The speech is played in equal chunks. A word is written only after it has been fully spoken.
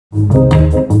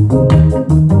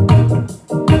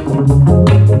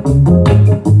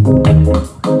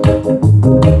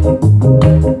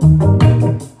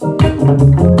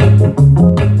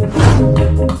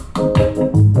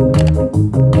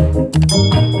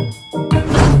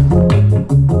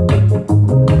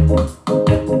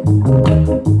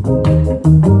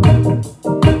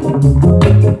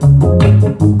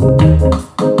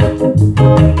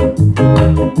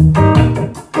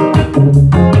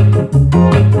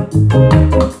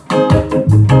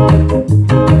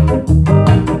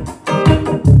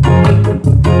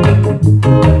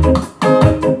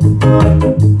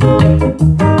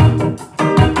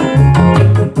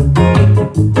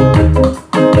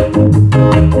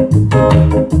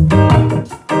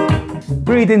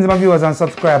Greetings my viewers and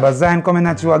subscribers, I'm coming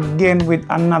at you again with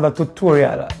another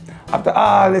tutorial. After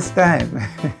all this time,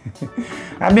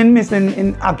 I've been missing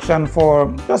in action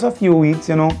for just a few weeks,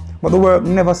 you know, but the work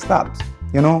never stops,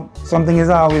 you know. Something is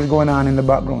always going on in the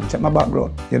background. Check my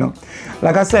background, you know.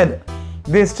 Like I said,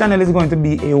 this channel is going to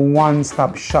be a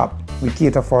one-stop shop. We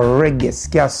cater for reggae,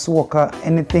 ska, soca,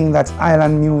 anything that's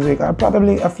island music, or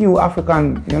probably a few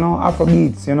African, you know, Afro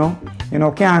beats, you know,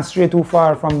 can't stray too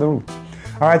far from the roots.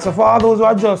 Alright, so for all those who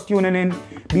are just tuning in,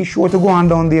 be sure to go on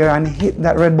down there and hit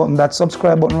that red button, that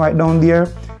subscribe button right down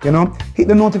there, you know. Hit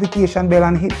the notification bell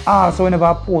and hit all, so whenever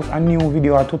I post a new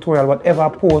video or tutorial, whatever I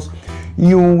post,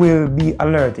 you will be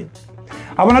alerted.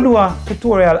 I want to do a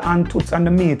tutorial on Toots and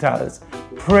the Maytals,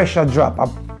 Pressure Drop,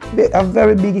 a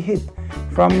very big hit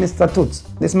from Mr. Toots.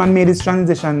 This man made his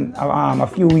transition a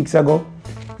few weeks ago.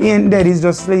 He ain't dead, he's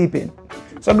just sleeping.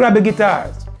 So grab the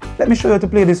guitars. Let me show you how to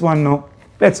play this one now.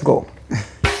 Let's go.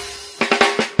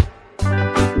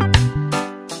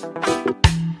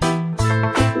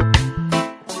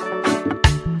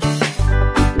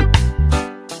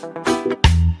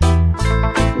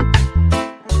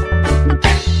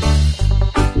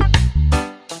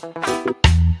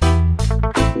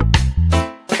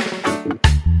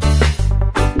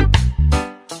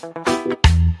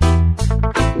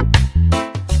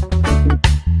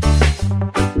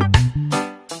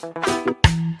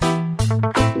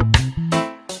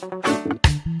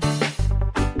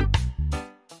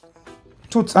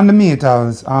 Toots and the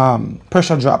Maytals,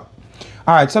 Pressure Drop.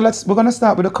 Alright, so we're gonna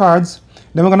start with the chords,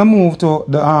 then we're gonna move to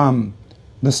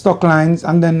the stock lines,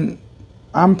 and then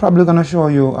I'm probably gonna show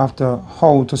you after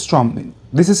how to strum it.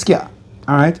 This is ska,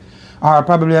 alright? Or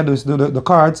probably I just do the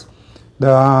chords,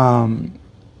 the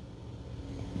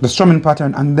strumming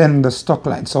pattern, and then the stock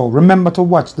line. So remember to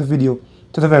watch the video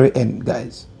to the very end,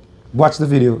 guys. Watch the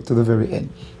video to the very end.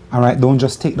 Alright, don't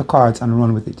just take the chords and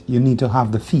run with it. You need to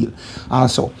have the feel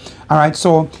also. Alright,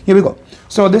 so here we go.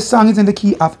 So this song is in the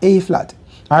key of A flat.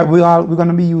 Alright, we're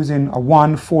gonna be using a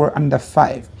 1, 4, and a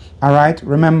 5. Alright,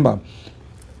 remember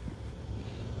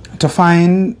to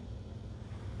find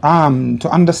to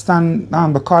understand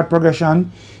the chord progression,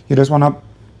 you just wanna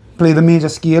play the major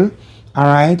scale.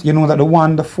 Alright, you know that the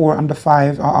 1, the 4, and the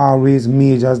 5 are always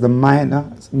majors, the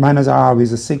minors are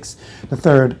always the 6, the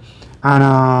 3rd,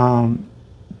 and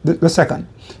the 2nd.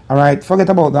 Alright, forget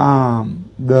about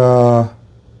the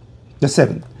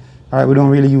 7th. Alright, we don't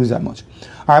really use that much.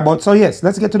 Alright, but so yes,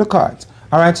 let's get to the chords.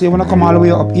 Alright, so you want to come all the way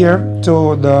up here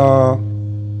to the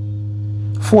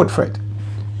 4th fret.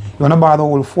 You want to bar the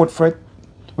whole 4th fret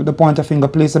with the pointer finger,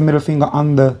 place the middle finger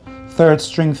on the 3rd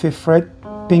string 5th fret,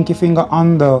 pinky finger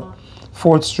on the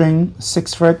 4th string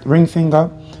 6th fret, ring finger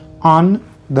on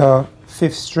the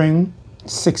 5th string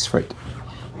 6th fret.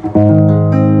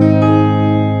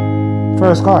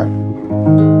 First chord.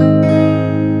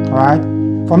 Alright.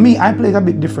 For me, I play it a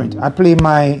bit different. I play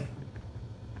my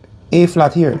A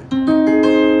flat here.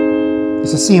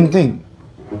 It's the same thing,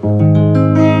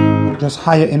 just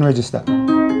higher in register.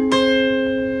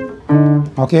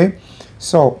 Okay?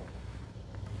 So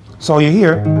you're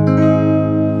here.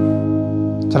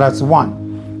 So that's 1.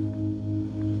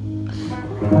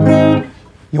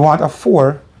 You want a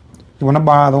 4. You want to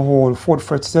bar the whole 4th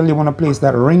fret still. You want to place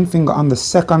that ring finger on the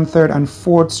 2nd, 3rd, and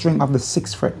 4th string of the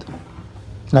 6th fret.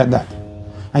 Like that.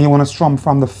 And you want to strum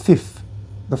from the 5th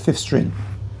string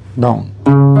down.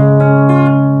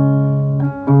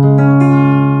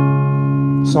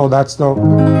 So that's the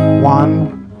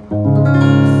 1,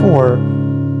 4.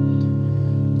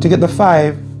 To get the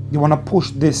 5, you want to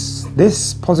push this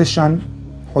position,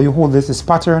 or you hold this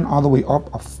pattern all the way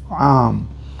up of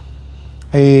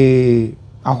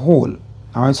a hole.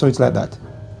 Alright, so it's like that.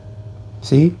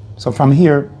 See? So from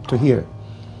here to here.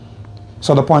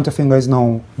 So the pointer finger is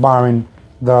now barring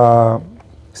the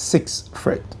 6th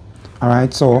fret.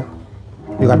 Alright, so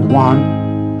you got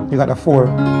 1, you got a 4,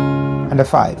 and a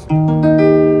 5.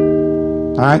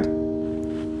 Alright?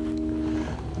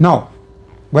 Now,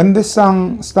 when this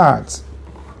song starts,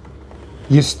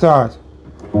 you start.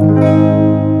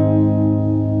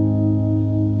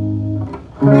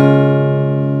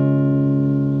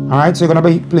 Alright, so you're gonna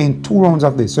be playing 2 rounds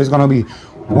of this. So it's gonna be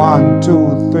 1,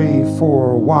 2, 3,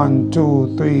 4, 1,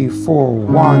 2, 3, 4,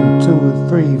 1, 2,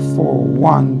 3, 4,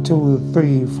 1, 2,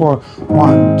 3, 4,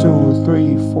 1, 2,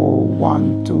 3, 4,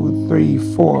 1, 2, 3,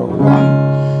 4,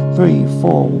 1, 3,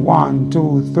 4, 1,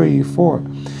 2, 3, 4.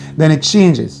 Then it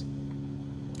changes.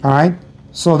 Alright,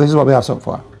 so this is what we have so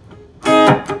far.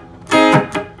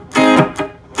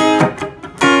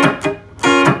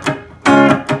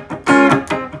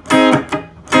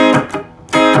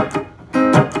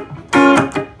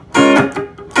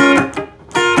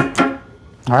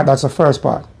 Alright, that's the first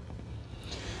part.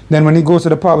 Then when it goes to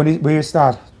the part where it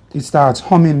starts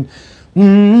humming.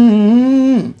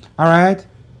 Alright,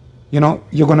 you know,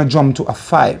 you're gonna jump to a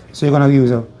 5. So you're gonna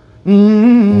use a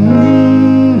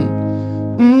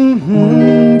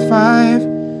 5,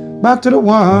 back to the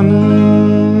 1,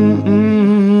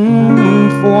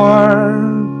 4.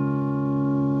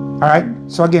 Alright,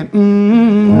 so again,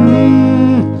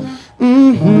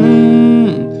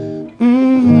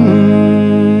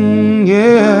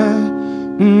 yeah,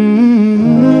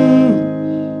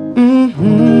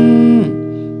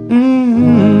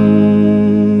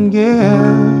 yeah.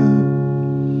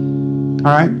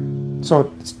 Alright,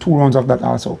 so it's 2 rounds of that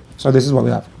also. So this is what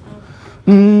we have.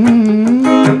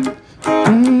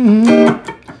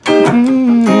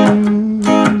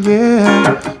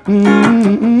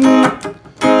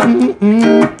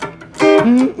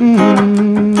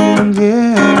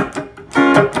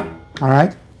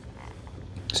 Alright,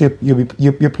 so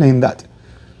you're playing that.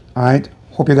 Alright,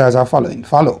 hope you guys are following.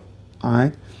 Follow.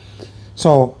 Alright,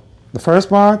 so the first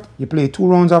part you play 2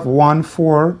 rounds of 1,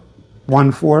 4,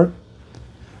 1, 4.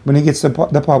 When it gets to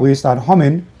the part where you start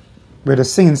humming, where the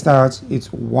singing starts,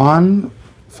 it's 1,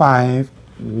 5,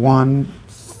 1,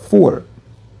 4.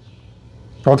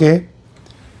 Okay,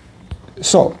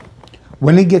 so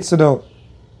when it gets to the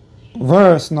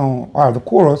verse now, or the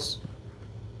chorus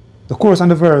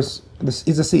and the verse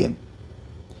is the same.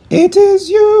 It is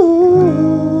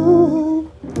you,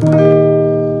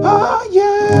 oh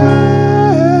yeah.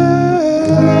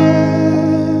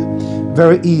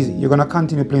 Very easy. You're gonna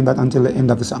continue playing that until the end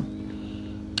of the song.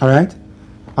 All right,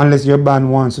 unless your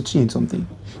band wants to change something.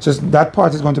 So that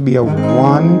part is going to be a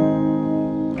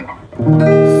 1,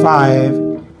 5,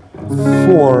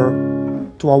 4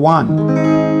 to a 1.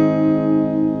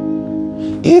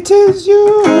 It is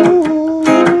you,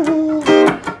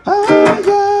 oh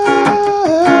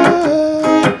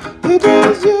yeah, it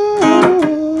is you,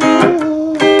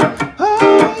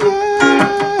 oh yeah.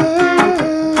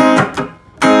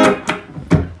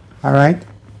 All right,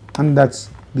 and that's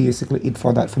basically it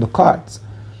for that, for the chords.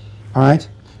 All right,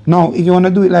 now if you want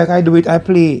to do it like I do it, I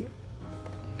play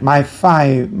my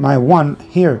 5, my 1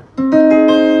 here.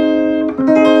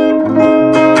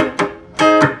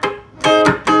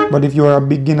 But if you're a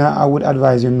beginner, I would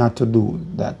advise you not to do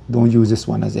that. Don't use this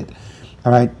one as it.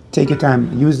 All right, take your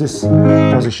time. Use this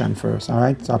position first. All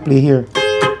right, so I play here.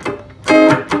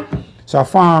 So I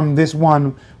form this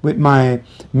one with my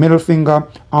middle finger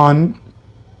on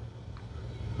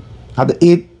at the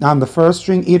 8 on the first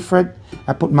string, 8th fret.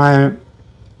 I put my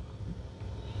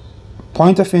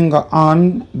pointer finger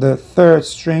on the 3rd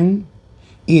string,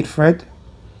 8th fret.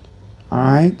 All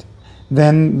right,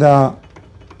 then the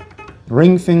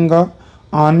ring finger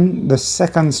on the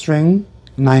 2nd string,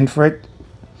 9th fret,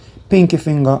 pinky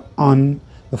finger on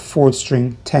the 4th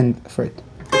string, 10th fret.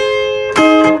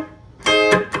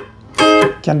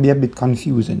 Can be a bit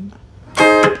confusing.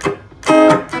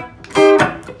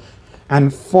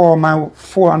 And for my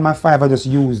 4 and my 5, I just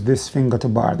use this finger to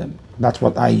bar them. That's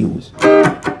what I use.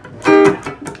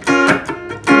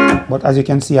 But as you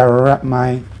can see, I wrap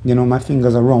my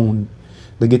fingers around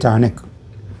the guitar neck.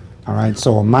 All right,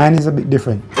 so mine is a bit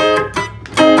different.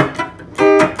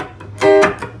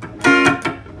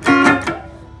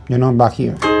 You know, back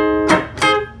here.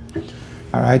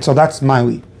 All right, so that's my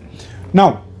way.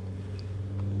 Now,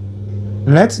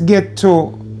 let's get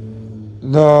to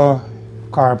the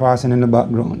car passing in the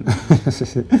background.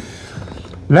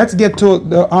 Let's get to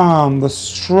the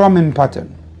strumming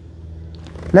pattern.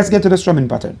 Let's get to the strumming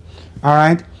pattern. All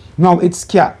right, now it's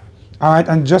ska. All right,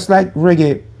 and just like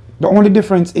reggae, the only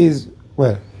difference is,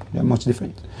 well, not much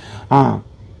difference.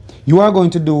 You are going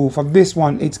to do, for this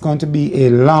one, it's going to be a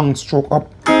long stroke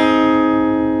up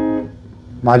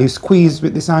while you squeeze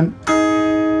with this hand,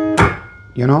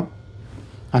 you know.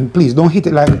 And please don't hit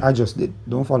it like I just did.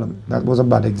 Don't follow me. That was a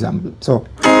bad example. So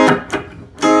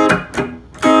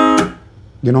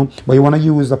you know, but you want to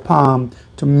use the palm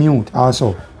to mute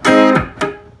also.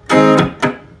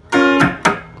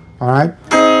 All right.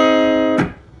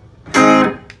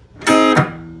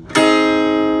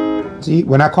 See,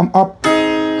 when I come up,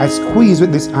 I squeeze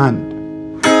with this hand.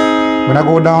 When I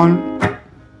go down,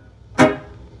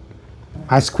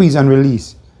 I squeeze and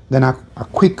release. Then a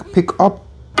quick pick up.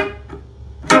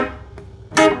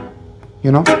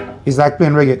 You know, it's like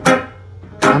playing reggae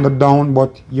on the down,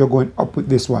 but you're going up with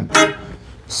this one.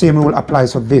 Same rule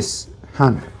applies for this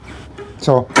hand.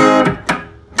 So,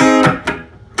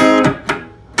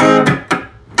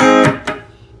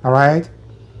 all right,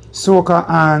 soca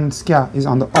and ska is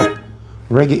on the up,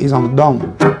 reggae is on the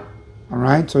down. All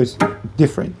right, so it's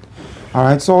different. All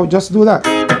right, so just do that.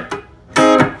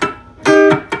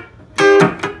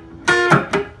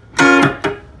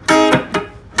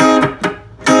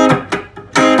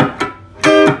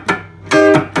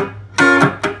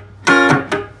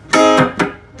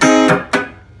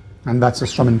 And that's a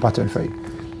strumming pattern for you.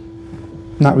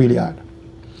 Not really hard.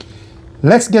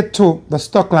 Let's get to the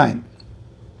stock line.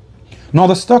 Now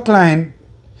the stock line,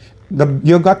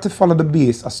 you got to follow the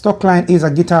bass. A stock line is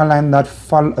a guitar line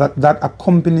that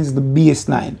accompanies the bass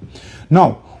line.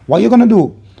 Now, what you're gonna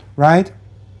do, right?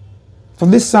 For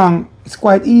this song, it's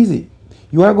quite easy.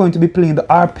 You are going to be playing the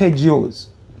arpeggios.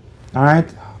 All right,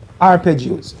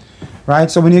 arpeggios, right?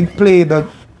 So when you play the,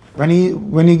 when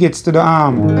he gets to the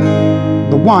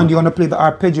one, you're gonna play the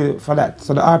arpeggio for that.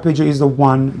 So the arpeggio is the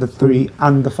 1, the 3,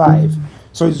 and the 5.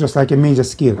 So it's just like a major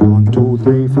scale. 1, 2,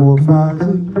 3, 4, 5, 6.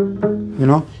 You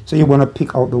know. So you wanna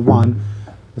pick out the 1,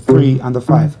 the 3, and the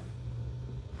 5.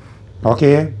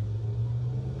 Okay.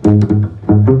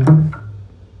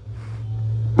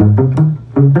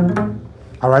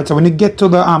 All right. So when you get to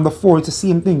the 4, it's the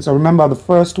same thing. So remember the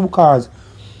first 2 chords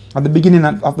at the beginning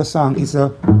of the song is a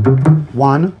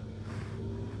 1,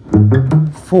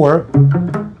 4.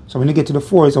 So when you get to the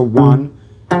 4, it's a 1.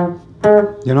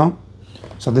 You know.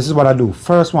 So this is what I do.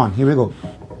 First one. Here we go.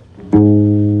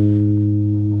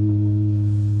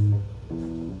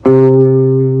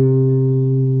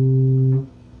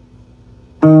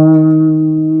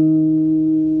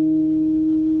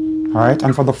 All right,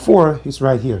 and for the 4, it's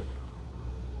right here.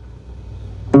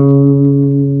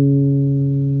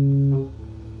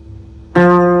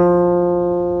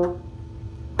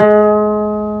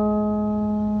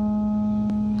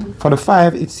 For the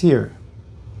 5, it's here.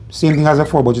 Same thing as a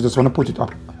 4, but you just want to put it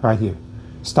up right here.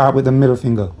 Start with the middle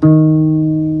finger.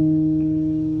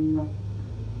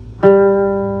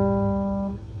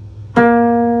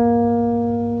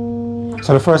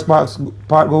 So the first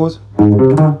part goes.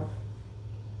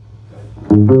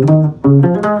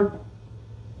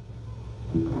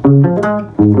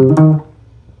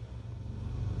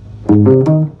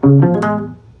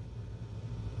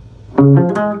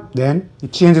 Then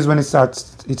it changes when it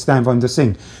starts. It's time for him to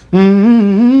sing.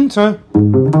 So,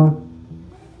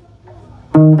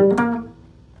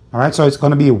 all right. So it's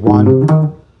gonna be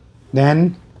 1.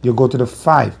 Then you go to the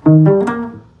 5.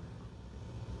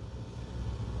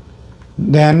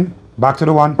 Then back to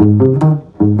the 1.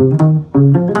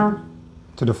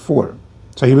 To the 4.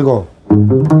 So here we go.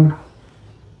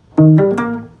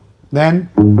 Then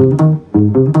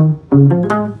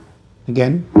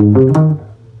again.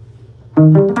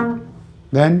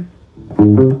 Then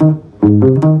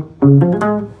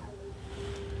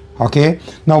okay,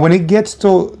 now when it gets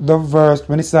to the verse,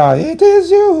 when it's it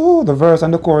is you, the verse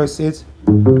and the chorus is,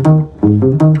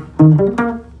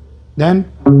 then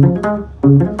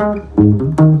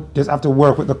just have to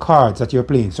work with the chords that you're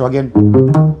playing. So again,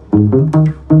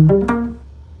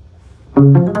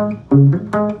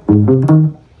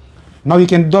 now you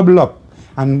can double up,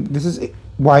 and this is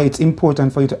why it's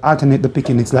important for you to alternate the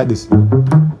picking. It's like this.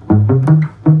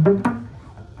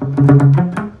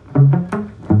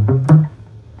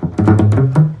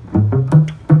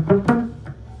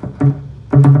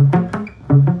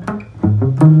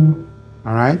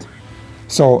 All right.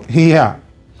 So here,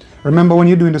 remember when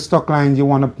you're doing the stock lines, you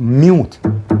want to mute.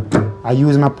 I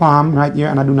use my palm right here,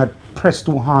 and I do not press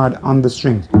too hard on the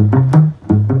strings.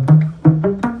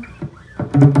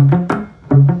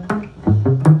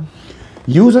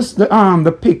 Use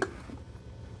the pick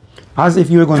as if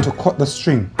you were going to cut the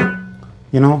string,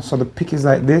 you know. So the pick is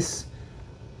like this.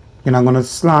 You're not going to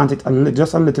slant it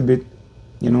just a little bit,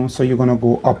 you know. So you're going to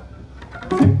go up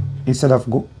instead of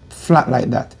go flat like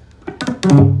that.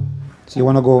 So you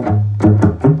want to go,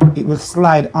 it will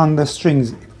slide on the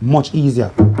strings much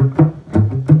easier.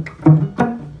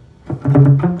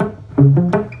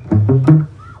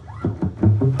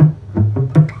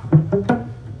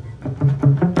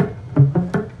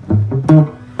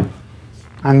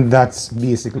 And that's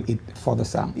basically it for the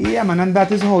song. Yeah man, and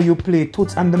that is how you play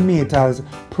Toots and the Maytals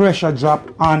pressure drop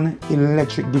on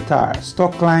electric guitar.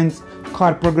 Stock lines,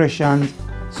 chord progressions,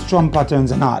 strum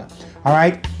patterns and all.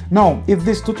 Alright? Now, if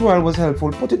this tutorial was helpful,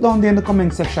 put it down there in the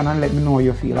comment section and let me know how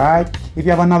you feel, alright? If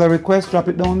you have another request, drop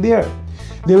it down there.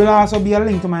 There will also be a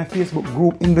link to my Facebook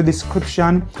group in the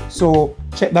description, so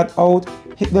check that out.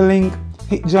 Hit the link,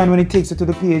 hit join when it takes you to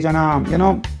the page, and you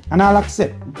know, and I'll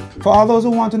accept. For all those who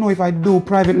want to know if I do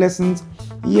private lessons,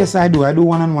 yes I do. I do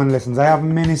one-on-one lessons. I have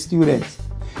many students.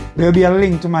 There will be a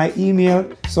link to my email,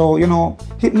 so you know,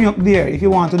 hit me up there if you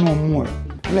want to know more.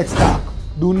 Let's talk.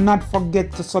 Do not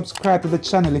forget to subscribe to the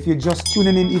channel if you're just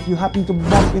tuning in. If you happen to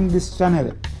bump in this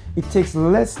channel, it takes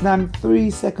less than 3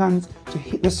 seconds to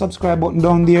hit the subscribe button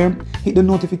down there, hit the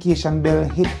notification bell,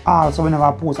 hit all, so whenever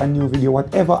I post a new video,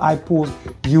 whatever I post,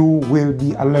 you will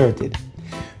be alerted.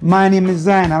 My name is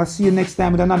Zion. I'll see you next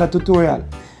time with another tutorial.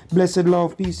 Blessed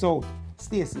love, peace out,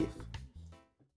 stay safe.